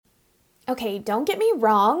Okay, don't get me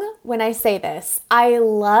wrong when I say this. I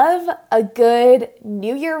love a good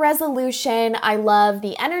New Year resolution. I love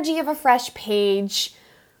the energy of a fresh page,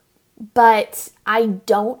 but I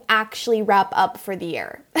don't actually wrap up for the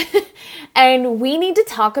year. And we need to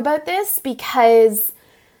talk about this because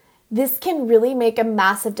this can really make a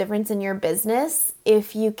massive difference in your business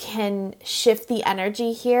if you can shift the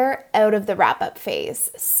energy here out of the wrap up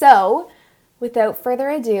phase. So, without further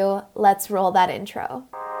ado, let's roll that intro.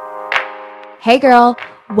 Hey girl,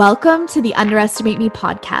 welcome to the Underestimate Me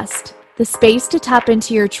podcast, the space to tap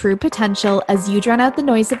into your true potential as you drown out the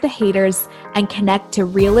noise of the haters and connect to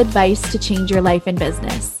real advice to change your life and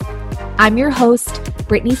business. I'm your host,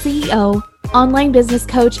 Brittany CEO, online business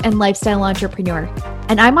coach and lifestyle entrepreneur,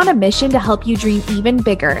 and I'm on a mission to help you dream even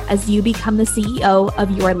bigger as you become the CEO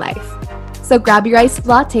of your life. So grab your iced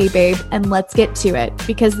latte, babe, and let's get to it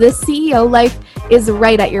because this CEO life is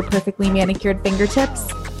right at your perfectly manicured fingertips.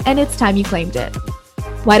 And it's time you claimed it.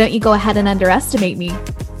 Why don't you go ahead and underestimate me?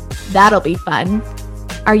 That'll be fun.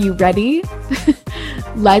 Are you ready?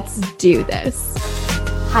 Let's do this.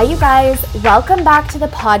 Hi, you guys. Welcome back to the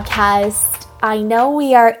podcast. I know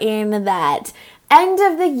we are in that end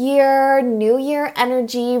of the year, new year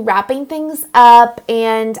energy, wrapping things up.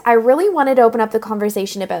 And I really wanted to open up the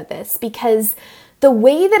conversation about this because the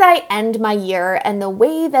way that I end my year and the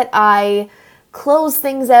way that I close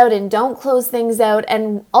things out and don't close things out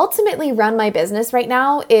and ultimately run my business right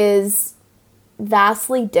now is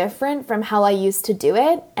vastly different from how I used to do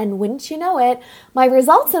it. And wouldn't you know it, my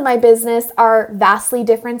results in my business are vastly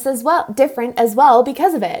different as well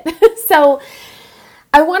because of it. So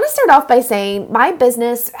I want to start off by saying my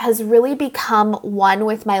business has really become one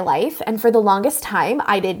with my life. And for the longest time,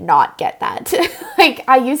 I did not get that. Like,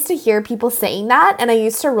 I used to hear people saying that and I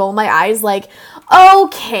used to roll my eyes like,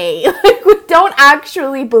 okay, we don't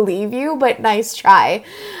actually believe you, but nice try.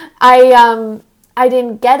 I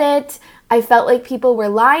didn't get it. I felt like people were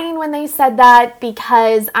lying when they said that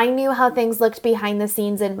because I knew how things looked behind the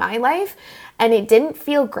scenes in my life and it didn't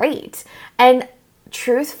feel great. And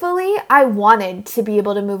truthfully, I wanted to be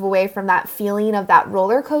able to move away from that feeling of that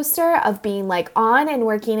roller coaster of being like on and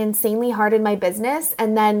working insanely hard in my business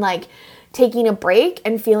and then like taking a break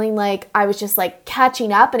and feeling like I was just like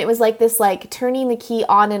catching up. And it was like this like turning the key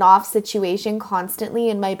on and off situation constantly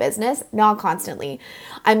in my business. Not constantly.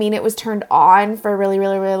 I mean, it was turned on for a really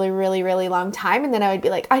long time. And then I would be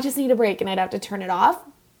like, I just need a break and I'd have to turn it off.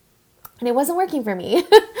 And it wasn't working for me.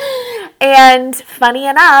 And funny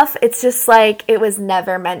enough, it's just like it was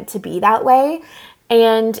never meant to be that way.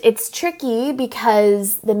 And it's tricky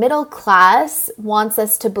because the middle class wants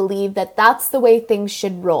us to believe that that's the way things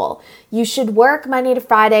should roll. You should work Monday to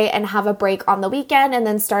Friday and have a break on the weekend and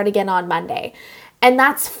then start again on Monday. And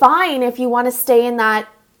that's fine if you want to stay in that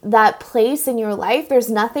place in your life. There's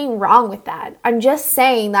nothing wrong with that. I'm just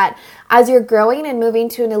saying that as you're growing and moving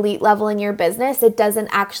to an elite level in your business, it doesn't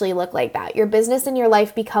actually look like that. Your business and your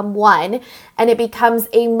life become one, and it becomes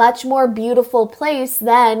a much more beautiful place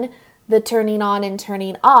than the turning on and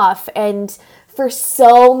turning off. And for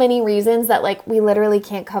so many reasons that like we literally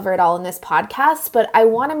can't cover it all in this podcast, but I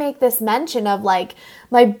want to make this mention of like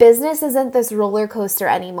my business isn't this roller coaster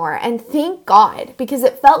anymore. And thank God, because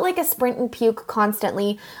it felt like a sprint and puke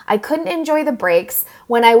constantly. I couldn't enjoy the breaks.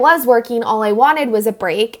 When I was working, all I wanted was a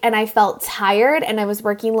break and I felt tired and I was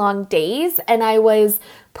working long days and I was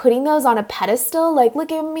putting those on a pedestal, like, look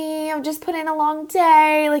at me, I've just put in a long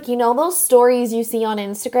day. Like, you know, those stories you see on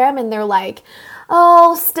Instagram and they're like,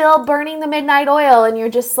 oh, still burning the midnight oil. And you're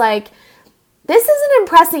just like, this isn't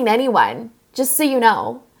impressing anyone, just so you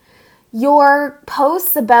know. Your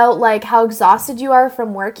posts about like how exhausted you are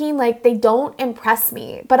from working, like they don't impress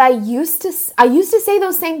me. But I used to say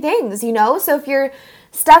those same things, you know? So if you're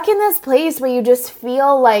stuck in this place where you just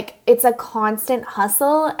feel like it's a constant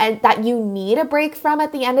hustle and that you need a break from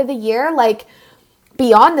at the end of the year, like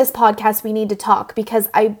beyond this podcast, we need to talk because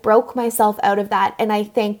I broke myself out of that and I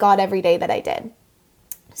thank God every day that I did.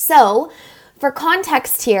 So for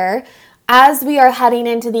context here, as we are heading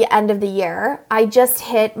into the end of the year, I just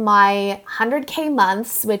hit my 100K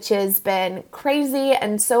months, which has been crazy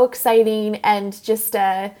and so exciting and just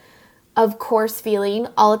a of course feeling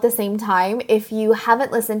all at the same time. If you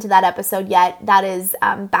haven't listened to that episode yet, that is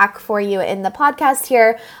back for you in the podcast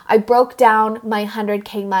here. I broke down my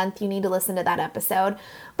 100K month. You need to listen to that episode.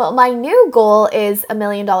 But my new goal is $1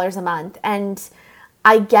 million a month. And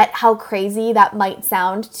I get how crazy that might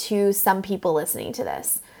sound to some people listening to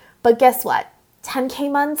this. But guess what?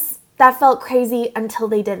 10K months, that felt crazy until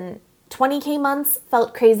they didn't. 20K months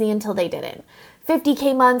felt crazy until they didn't.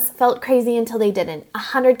 50K months felt crazy until they didn't.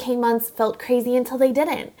 100K months felt crazy until they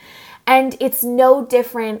didn't. And it's no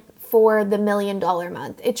different for the $1 million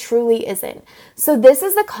month. It truly isn't. So this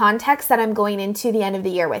is the context that I'm going into the end of the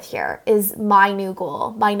year with here, is my new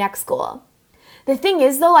goal, my next goal. The thing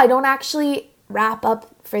is though, I don't actually wrap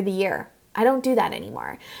up for the year. I don't do that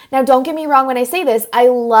anymore. Now, don't get me wrong when I say this. I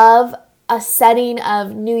love a setting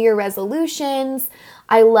of New Year resolutions.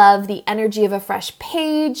 I love the energy of a fresh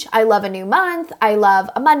page. I love a new month. I love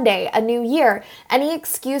a Monday, a new year. Any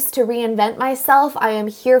excuse to reinvent myself, I am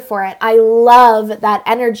here for it. I love that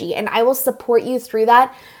energy, and I will support you through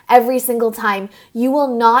that every single time. You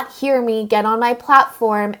will not hear me get on my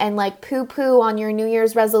platform and like poo-poo on your New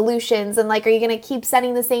Year's resolutions and like, are you going to keep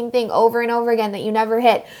setting the same thing over and over again that you never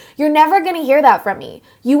hit? You're never going to hear that from me.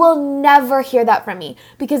 You will never hear that from me,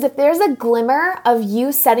 because if there's a glimmer of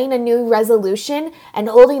you setting a new resolution and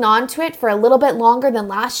holding on to it for a little bit longer than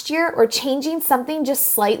last year, or changing something just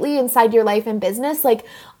slightly inside your life and business, like,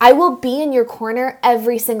 I will be in your corner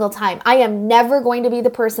every single time. I am never going to be the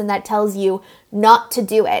person that tells you not to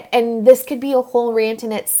do it. And this could be a whole rant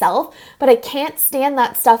in itself, but I can't stand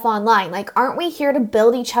that stuff online. Like, aren't we here to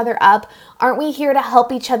build each other up? Aren't we here to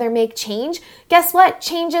help each other make change? Guess what?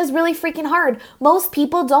 Change is really freaking hard. Most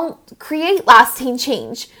people don't create lasting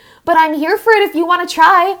change. But I'm here for it if you want to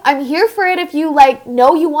try. I'm here for it if you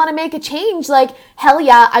know you want to make a change. Like, hell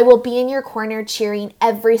yeah, I will be in your corner cheering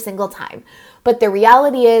every single time. But the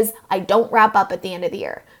reality is, I don't wrap up at the end of the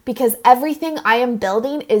year, because everything I am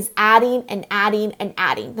building is adding and adding and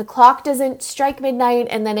adding. The clock doesn't strike midnight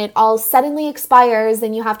and then it all suddenly expires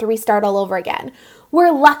and you have to restart all over again.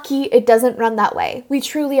 We're lucky it doesn't run that way. We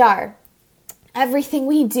truly are. Everything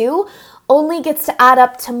we do only gets to add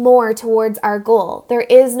up to more towards our goal. There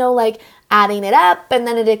is no adding it up and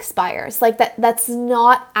then it expires. That's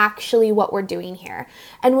not actually what we're doing here.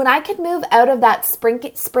 And when I could move out of that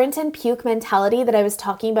sprint and puke mentality that I was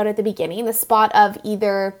talking about at the beginning, the spot of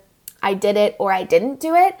either I did it or I didn't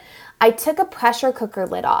do it, I took a pressure cooker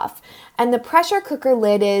lid off. And the pressure cooker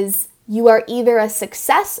lid is, you are either a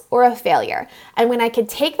success or a failure. And when I could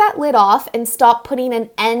take that lid off and stop putting an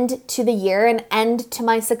end to the year, an end to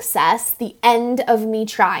my success, the end of me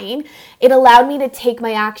trying, it allowed me to take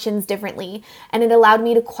my actions differently. And it allowed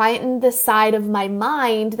me to quieten the side of my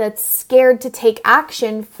mind that's scared to take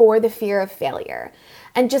action for the fear of failure.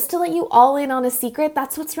 And just to let you all in on a secret,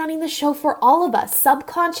 that's what's running the show for all of us.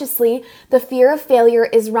 Subconsciously, the fear of failure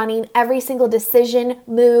is running every single decision,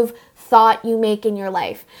 move, thought you make in your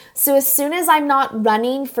life. So as soon as I'm not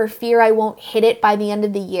running for fear I won't hit it by the end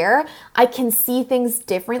of the year, I can see things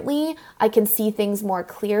differently. I can see things more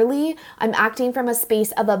clearly. I'm acting from a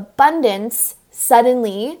space of abundance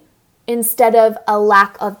suddenly instead of a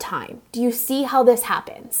lack of time. Do you see how this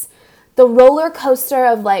happens? The roller coaster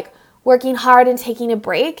of working hard and taking a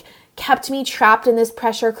break kept me trapped in this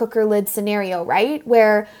pressure cooker lid scenario, right?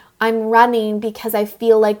 Where I'm running because I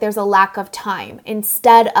feel like there's a lack of time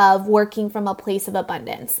instead of working from a place of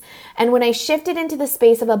abundance. And when I shifted into the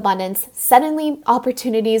space of abundance, suddenly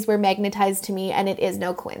opportunities were magnetized to me, and it is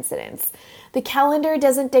no coincidence. The calendar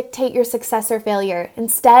doesn't dictate your success or failure.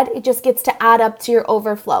 Instead, it just gets to add up to your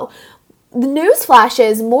overflow. The newsflash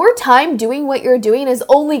is, more time doing what you're doing is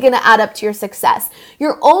only going to add up to your success.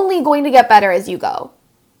 You're only going to get better as you go.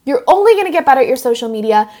 You're only going to get better at your social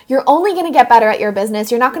media. You're only going to get better at your business.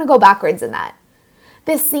 You're not going to go backwards in that.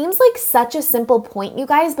 This seems like such a simple point, you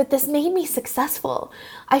guys, but this made me successful.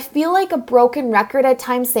 I feel like a broken record at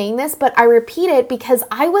times saying this, but I repeat it because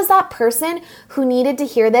I was that person who needed to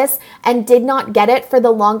hear this and did not get it for the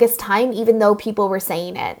longest time, even though people were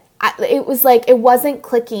saying it. It was it wasn't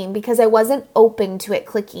clicking because I wasn't open to it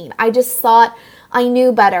clicking. I just thought I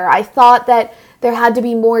knew better. I thought that there had to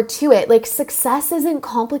be more to it. Success isn't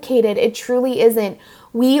complicated. It truly isn't.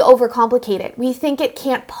 We overcomplicate it. We think it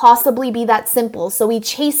can't possibly be that simple. So we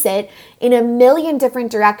chase it in a million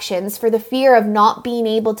different directions for the fear of not being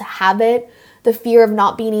able to have it, the fear of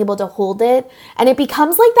not being able to hold it. And it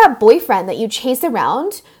becomes like that boyfriend that you chase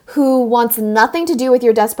around who wants nothing to do with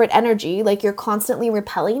your desperate energy, you're constantly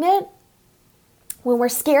repelling it. When we're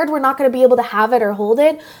scared we're not going to be able to have it or hold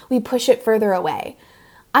it, we push it further away.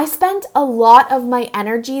 I spent a lot of my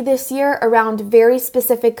energy this year around very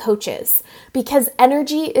specific coaches because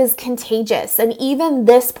energy is contagious. And even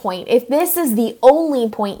this point, if this is the only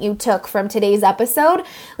point you took from today's episode,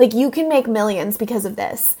 you can make millions because of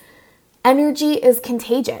this. Energy is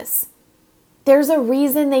contagious. There's a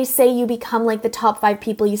reason they say you become the top 5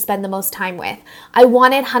 people you spend the most time with. I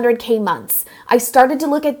wanted 100K months. I started to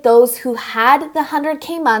look at those who had the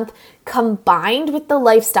 100K month combined with the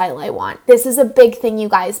lifestyle I want. This is a big thing, you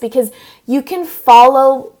guys, because you can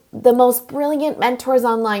follow the most brilliant mentors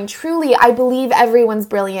online. Truly, I believe everyone's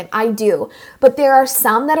brilliant. I do. But there are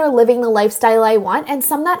some that are living the lifestyle I want and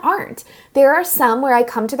some that aren't. There are some where I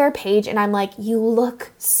come to their page and I'm like, you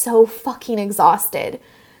look so fucking exhausted,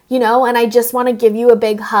 and I just want to give you a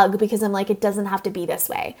big hug because I'm like, it doesn't have to be this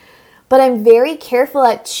way. But I'm very careful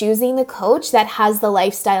at choosing the coach that has the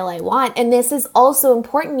lifestyle I want. And this is also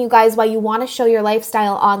important, you guys, why you want to show your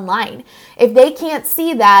lifestyle online. If they can't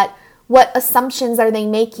see that, what assumptions are they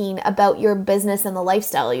making about your business and the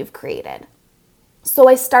lifestyle you've created? So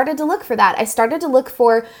I started to look for that. I started to look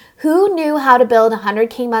for who knew how to build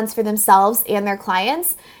 100K months for themselves and their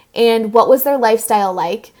clients and what was their lifestyle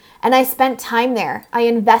like. And I spent time there. I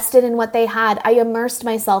invested in what they had. I immersed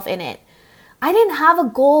myself in it. I didn't have a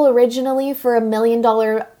goal originally for $1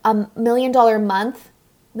 million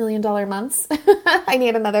months. I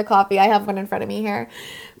need another coffee. I have one in front of me here.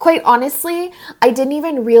 Quite honestly, I didn't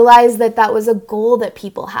even realize that was a goal that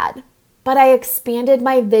people had. But I expanded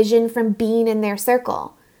my vision from being in their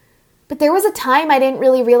circle. But there was a time I didn't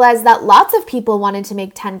really realize that lots of people wanted to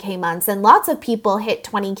make 10K months and lots of people hit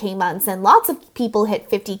 20K months and lots of people hit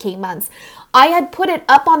 50K months. I had put it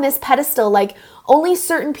up on this pedestal like only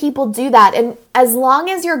certain people do that. And as long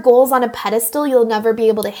as your goal's on a pedestal, you'll never be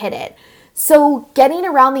able to hit it. So getting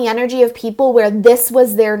around the energy of people where this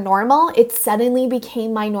was their normal, it suddenly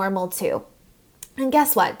became my normal too. And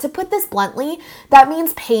guess what? To put this bluntly, that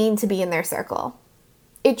means paying to be in their circle.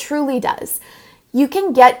 It truly does. You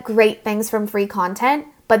can get great things from free content,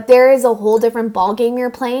 but there is a whole different ballgame you're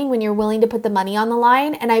playing when you're willing to put the money on the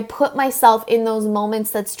line. And I put myself in those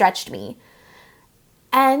moments that stretched me.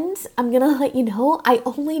 And I'm going to let you know, I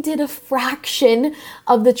only did a fraction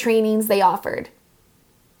of the trainings they offered.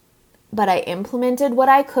 But I implemented what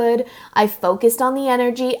I could. I focused on the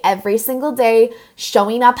energy every single day,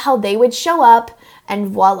 showing up how they would show up, and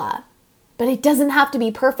voila. But it doesn't have to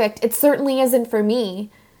be perfect. It certainly isn't for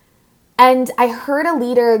me. And I heard a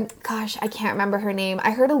leader, gosh, I can't remember her name.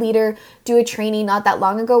 I heard a leader do a training not that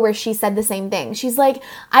long ago where she said the same thing. She's like,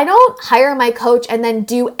 I don't hire my coach and then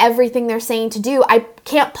do everything they're saying to do. I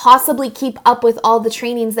can't possibly keep up with all the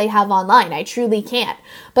trainings they have online. I truly can't.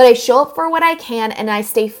 But I show up for what I can and I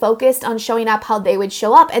stay focused on showing up how they would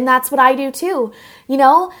show up. And that's what I do too.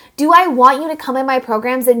 Do I want you to come in my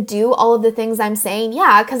programs and do all of the things I'm saying?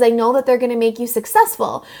 Yeah, because I know that they're going to make you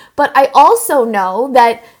successful. But I also know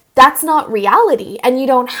that that's not reality, and you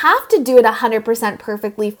don't have to do it 100%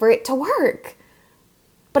 perfectly for it to work.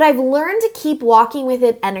 But I've learned to keep walking with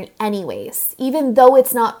it anyways, even though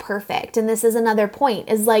it's not perfect. And this is another point,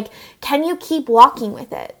 is like, can you keep walking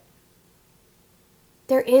with it?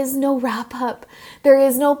 There is no wrap up. There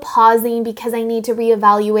is no pausing because I need to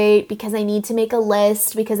reevaluate, because I need to make a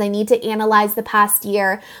list, because I need to analyze the past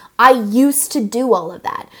year. I used to do all of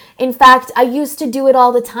that. In fact, I used to do it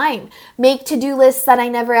all the time. Make to-do lists that I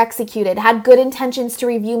never executed. Had good intentions to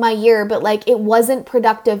review my year, but it wasn't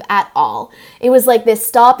productive at all. It was like this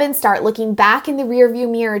stop and start, looking back in the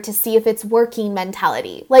rearview mirror to see if it's working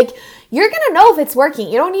mentality. You're going to know if it's working.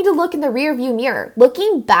 You don't need to look in the rearview mirror.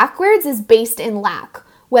 Looking backwards is based in lack,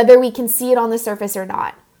 whether we can see it on the surface or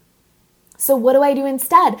not. So what do I do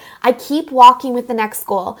instead? I keep walking with the next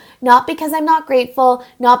goal, not because I'm not grateful,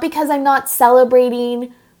 not because I'm not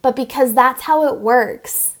celebrating, but because that's how it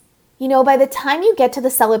works. By the time you get to the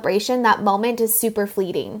celebration, that moment is super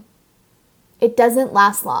fleeting. It doesn't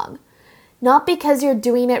last long. Not because you're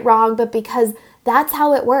doing it wrong, but because that's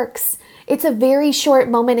how it works. It's a very short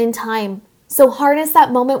moment in time. So harness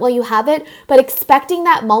that moment while you have it, but expecting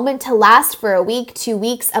that moment to last for a week, 2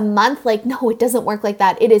 weeks, a month, no, it doesn't work like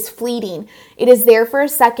that. It is fleeting. It is there for a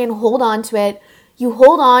second. Hold on to it. You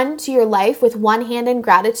hold on to your life with one hand in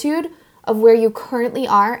gratitude of where you currently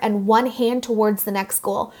are and one hand towards the next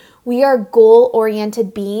goal. We are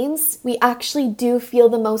goal-oriented beings. We actually do feel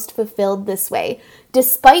the most fulfilled this way,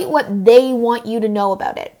 despite what they want you to know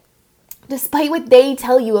about it. Despite what they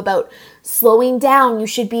tell you about slowing down, you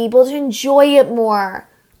should be able to enjoy it more,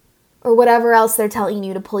 or whatever else they're telling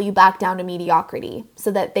you to pull you back down to mediocrity so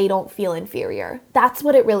that they don't feel inferior. That's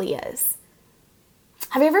what it really is.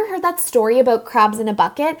 Have you ever heard that story about crabs in a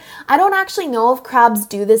bucket? I don't actually know if crabs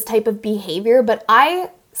do this type of behavior, but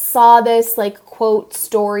I saw this quote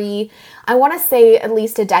story, I want to say at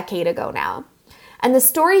least a decade ago now. And the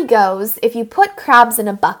story goes, if you put crabs in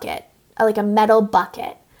a bucket, like a metal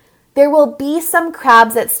bucket, there will be some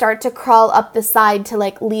crabs that start to crawl up the side to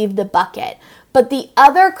leave the bucket. But the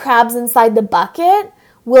other crabs inside the bucket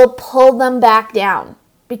will pull them back down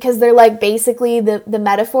because they're basically the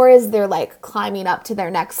metaphor is they're climbing up to their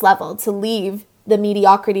next level to leave the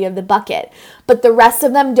mediocrity of the bucket. But the rest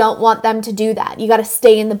of them don't want them to do that. You got to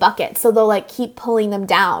stay in the bucket. So they'll like keep pulling them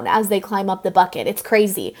down as they climb up the bucket. It's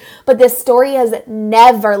crazy. But this story has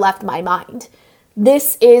never left my mind.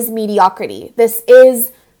 This is mediocrity. This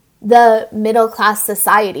is the middle class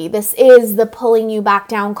society. This is the pulling you back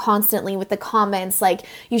down constantly with the comments like,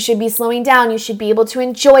 you should be slowing down. You should be able to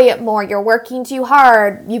enjoy it more. You're working too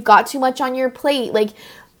hard. You've got too much on your plate. Like,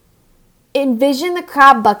 envision the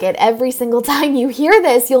crab bucket every single time you hear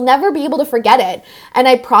this. You'll never be able to forget it. And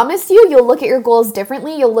I promise you, you'll look at your goals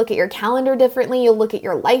differently. You'll look at your calendar differently. You'll look at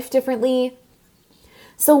your life differently.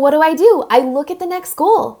 So what do? I look at the next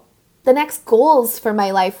goal. The next goals for my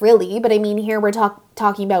life, really. But I mean, here we're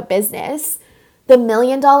talking about business. The $1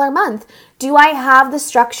 million month. Do I have the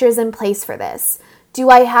structures in place for this? Do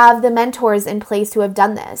I have the mentors in place who have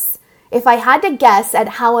done this? If I had to guess at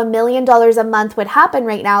how $1 million a month would happen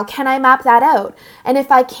right now, can I map that out? And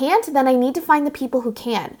if I can't, then I need to find the people who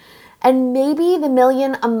can. And maybe the $1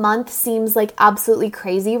 million a month seems like absolutely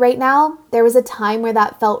crazy right now. There was a time where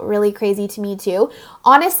that felt really crazy to me too.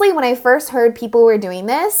 Honestly, when I first heard people were doing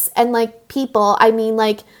this, and like people, I mean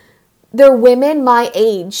like they're women my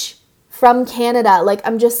age from Canada. Like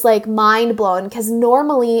I'm just like mind blown because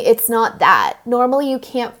normally it's not that. Normally you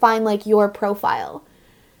can't find like your profile.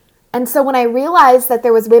 And so when I realized that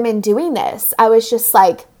there was women doing this, I was just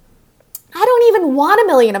like, I don't even want $1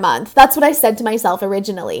 million a month. That's what I said to myself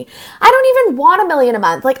originally. I don't even want $1 million a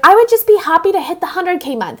month. Like I would just be happy to hit the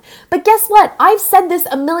 100K month. But guess what? I've said this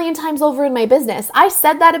 1,000,000 times over in my business. I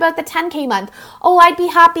said that about the 10K month. Oh, I'd be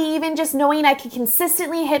happy even just knowing I could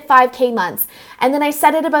consistently hit 5K months. And then I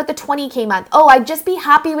said it about the 20K month. Oh, I'd just be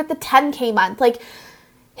happy with the 10K month. Like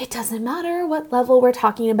it doesn't matter what level we're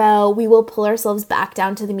talking about. We will pull ourselves back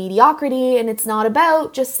down to the mediocrity. And it's not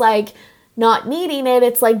about just like not needing it.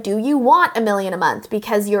 It's like, do you want $1 million a month?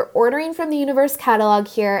 Because you're ordering from the universe catalog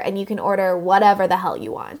here and you can order whatever the hell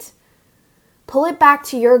you want. Pull it back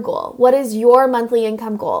to your goal. What is your monthly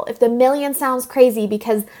income goal? If the million sounds crazy,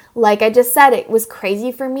 because like I just said, it was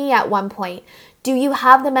crazy for me at one point. Do you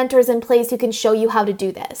have the mentors in place who can show you how to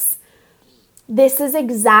do this? This is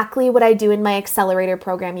exactly what I do in my accelerator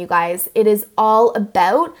program, you guys. It is all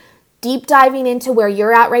about deep diving into where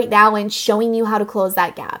you're at right now and showing you how to close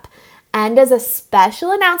that gap. And as a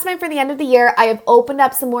special announcement for the end of the year, I have opened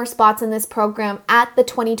up some more spots in this program at the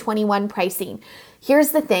 2021 pricing. Here's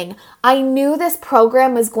the thing. I knew this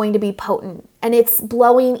program was going to be potent, and it's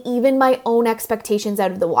blowing even my own expectations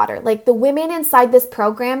out of the water. Like the women inside this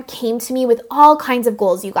program came to me with all kinds of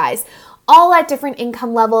goals, you guys, all at different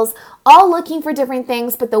income levels, all looking for different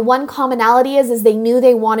things, but the one commonality is they knew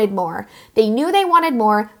they wanted more. They knew they wanted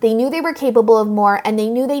more, they knew they were capable of more, and they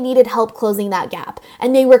knew they needed help closing that gap,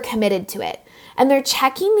 and they were committed to it. And they're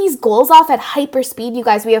checking these goals off at hyper speed, you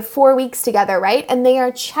guys. We have 4 weeks together, right? And they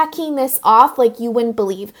are checking this off like you wouldn't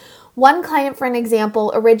believe. One client, for an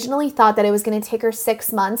example, originally thought that it was going to take her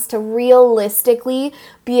 6 months to realistically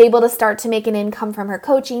be able to start to make an income from her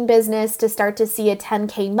coaching business, to start to see a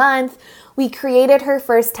 10K month. We created her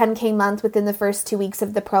first 10K month within the first 2 weeks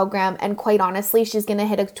of the program. And quite honestly, she's going to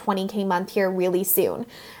hit a 20K month here really soon.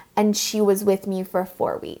 And she was with me for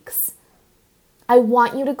 4 weeks. I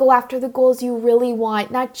want you to go after the goals you really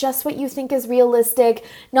want, not just what you think is realistic,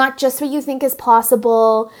 not just what you think is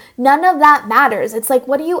possible. None of that matters. It's like,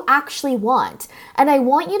 what do you actually want? And I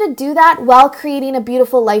want you to do that while creating a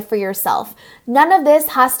beautiful life for yourself. None of this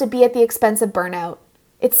has to be at the expense of burnout.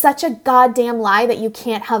 It's such a goddamn lie that you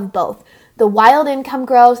can't have both, the wild income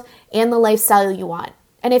growth and the lifestyle you want.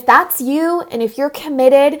 And if that's you, and if you're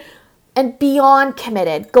committed and beyond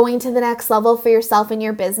committed, going to the next level for yourself and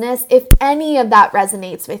your business, if any of that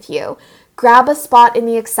resonates with you, grab a spot in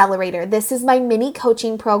the accelerator. This is my mini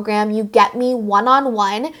coaching program. You get me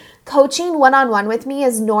one-on-one. Coaching one-on-one with me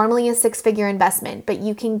is normally a 6-figure investment, but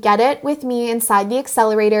you can get it with me inside the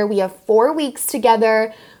accelerator. We have 4 weeks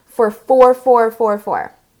together for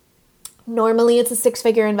 $4,444. Normally, it's a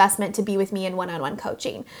 6-figure investment to be with me in one-on-one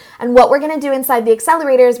coaching. And what we're going to do inside the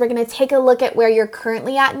accelerator is we're going to take a look at where you're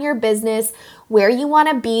currently at in your business, where you want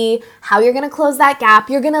to be, how you're going to close that gap.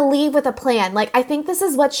 You're going to leave with a plan. Like, I think this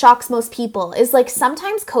is what shocks most people is like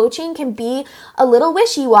sometimes coaching can be a little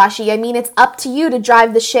wishy-washy. I mean, it's up to you to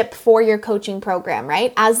drive the ship for your coaching program,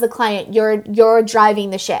 right? As the client, you're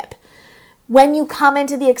driving the ship. When you come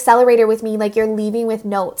into the accelerator with me, like you're leaving with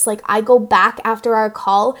notes. Like I go back after our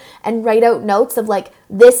call and write out notes of like,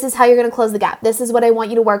 this is how you're going to close the gap. This is what I want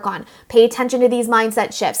you to work on. Pay attention to these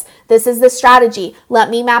mindset shifts. This is the strategy. Let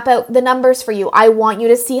me map out the numbers for you. I want you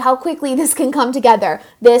to see how quickly this can come together.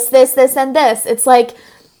 This, and this. It's like,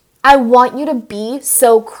 I want you to be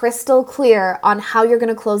so crystal clear on how you're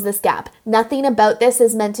going to close this gap. Nothing about this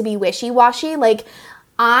is meant to be wishy-washy. Like,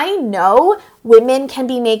 I know women can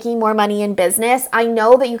be making more money in business. I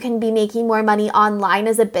know that you can be making more money online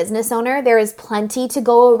as a business owner. There is plenty to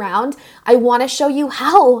go around. I want to show you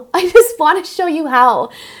how. I just want to show you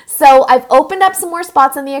how. So I've opened up some more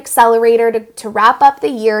spots in the accelerator to wrap up the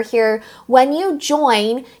year here. When you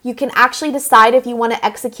join, you can actually decide if you want to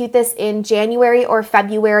execute this in January or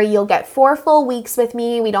February. You'll get 4 full weeks with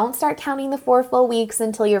me. We don't start counting the 4 full weeks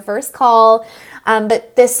until your first call.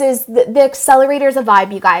 But this is the accelerator is a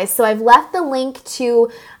vibe, you guys. So I've left the link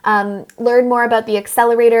to learn more about the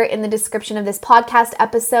accelerator in the description of this podcast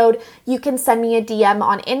episode. You can send me a DM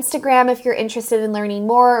on Instagram if you're interested in learning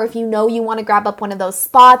more, or if you know you want to grab up one of those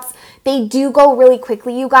spots. They do go really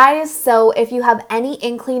quickly, you guys. So if you have any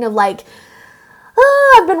inkling of like,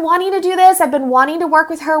 I've been wanting to do this, I've been wanting to work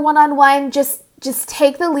with her one-on-one, just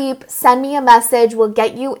take the leap, send me a message, we'll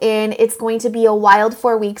get you in. It's going to be a wild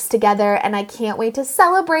 4 weeks together, and I can't wait to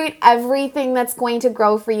celebrate everything that's going to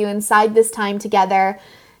grow for you inside this time together.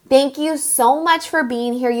 Thank you so much for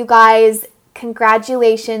being here, you guys.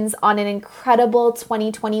 Congratulations on an incredible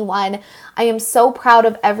 2021. I am so proud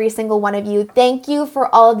of every single one of you. Thank you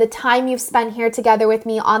for all of the time you've spent here together with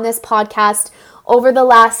me on this podcast over the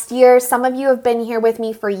last year. Some of you have been here with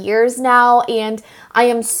me for years now, and I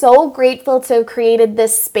am so grateful to have created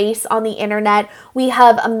this space on the internet. We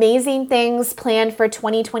have amazing things planned for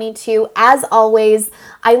 2022. As always,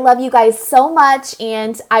 I love you guys so much,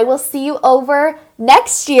 and I will see you over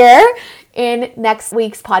next year in next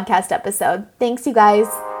week's podcast episode. Thanks, you guys.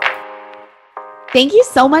 Thank you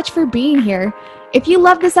so much for being here. If you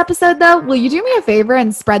love this episode, though, will you do me a favor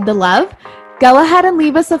and spread the love? Go ahead and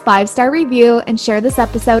leave us a 5-star review and share this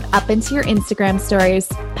episode up into your Instagram stories.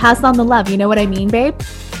 Pass on the love, you know what I mean, babe?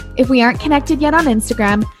 If we aren't connected yet on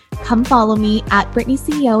Instagram, come follow me at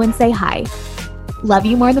BrittanyCEO and say hi. Love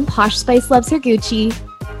you more than Posh Spice loves her Gucci.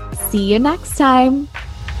 See you next time.